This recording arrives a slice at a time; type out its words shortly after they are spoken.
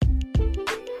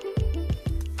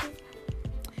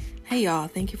Hey y'all,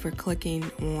 thank you for clicking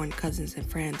on Cousins and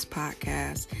Friends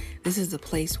podcast. This is the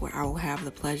place where I will have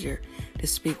the pleasure to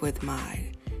speak with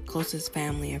my closest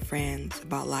family and friends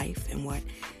about life and what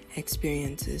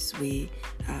experiences we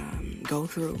go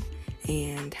through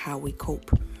and how we cope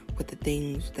with the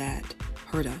things that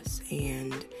hurt us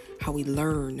and how we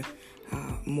learn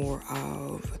more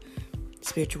of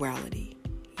spirituality,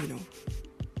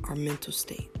 our mental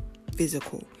state,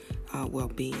 physical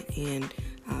well-being, and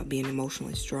being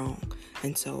emotionally strong.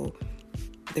 And so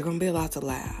there are going to be lots of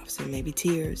laughs and maybe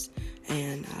tears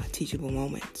and teachable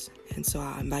moments. And so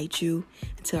I invite you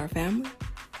into our family.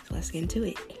 So let's get into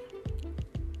it.